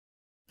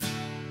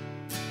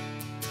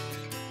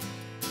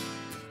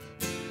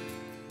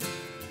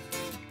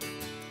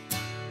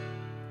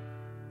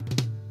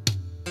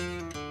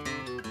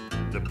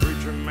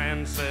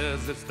man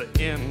says it's the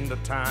end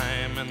of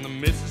time, and the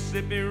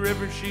Mississippi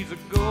River, she's a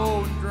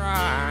going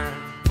dry.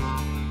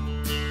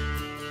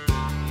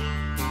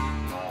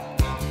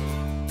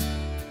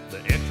 The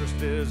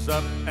interest is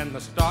up and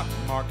the stock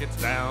market's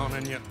down,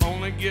 and you're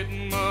only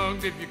getting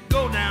mugged if you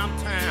go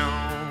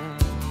downtown.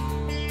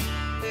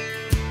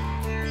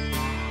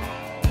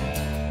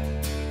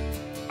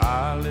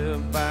 I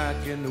live back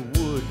in the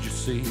woods, you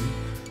see,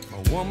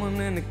 my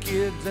woman and the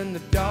kids and the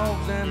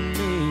dogs and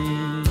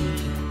me.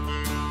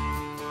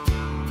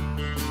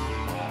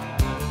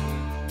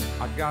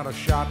 I got a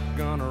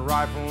shotgun, a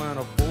rifle, and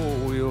a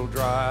four-wheel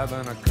drive,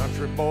 and a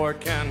country boy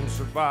can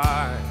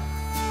survive.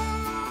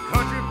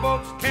 Country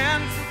folks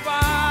can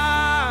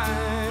survive.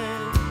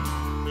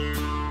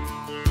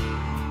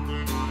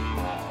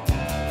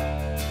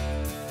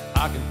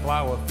 I can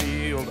plow a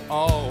field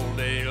all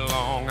day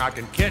long. I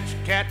can catch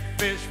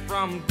catfish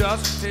from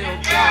dusk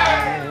till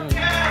dawn.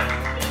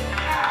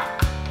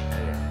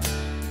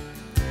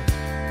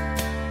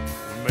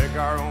 We make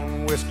our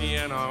own whiskey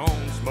and our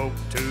own smoke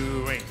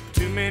too. Ain't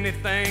too many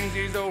things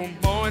these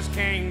old boys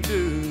can't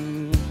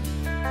do.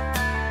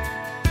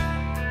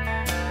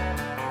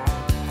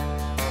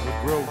 We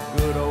grow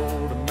good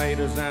old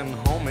tomatoes and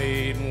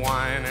homemade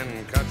wine,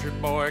 and country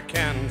boy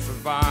can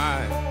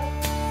survive.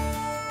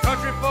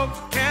 Country folks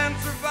can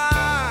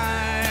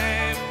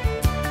survive.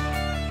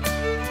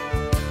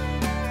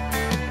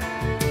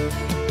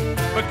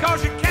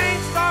 Because you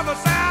can't starve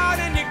us out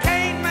and you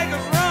can't make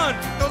us run,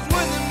 'cause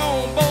when them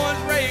old boys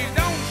raised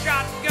on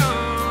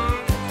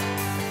shotguns,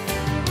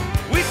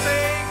 we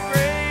say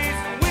grace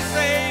and we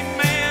say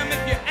ma'am.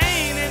 If you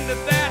ain't into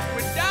that,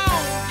 we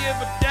don't give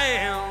a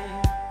damn.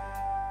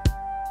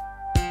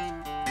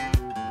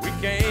 We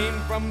came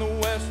from the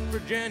West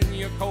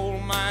Virginia coal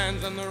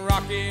mines and the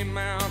Rocky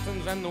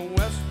Mountains and the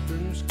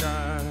western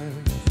skies.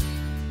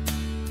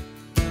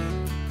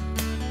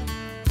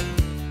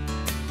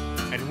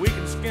 And we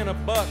can skin a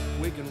buck,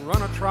 we can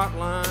run a trot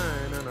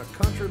line, and a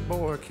country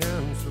boy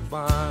can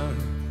survive.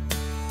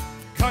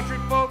 Country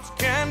folks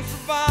can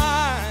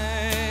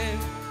survive.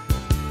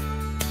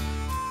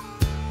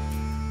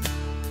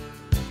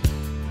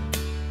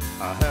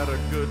 I had a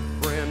good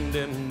friend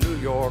in New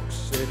York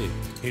City.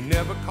 He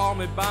never called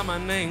me by my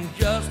name,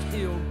 just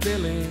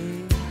Hillbilly.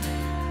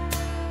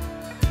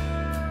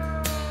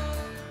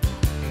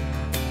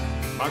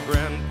 My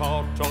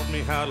grandpa taught me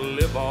how to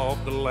live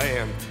off the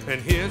land, and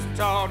his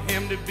taught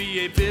him to be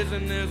a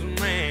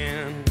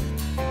businessman.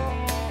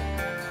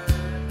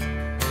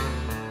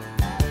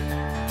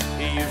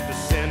 He used to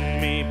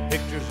send me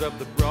pictures of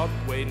the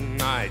Broadway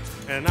nights,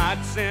 and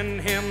I'd send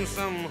him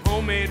some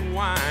homemade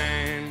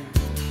wine.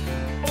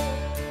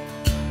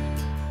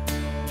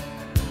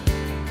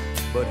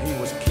 But he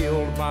was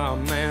killed by a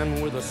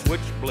man with a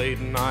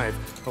switchblade knife.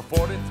 For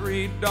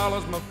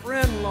 $43, my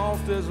friend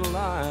lost his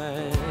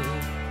life.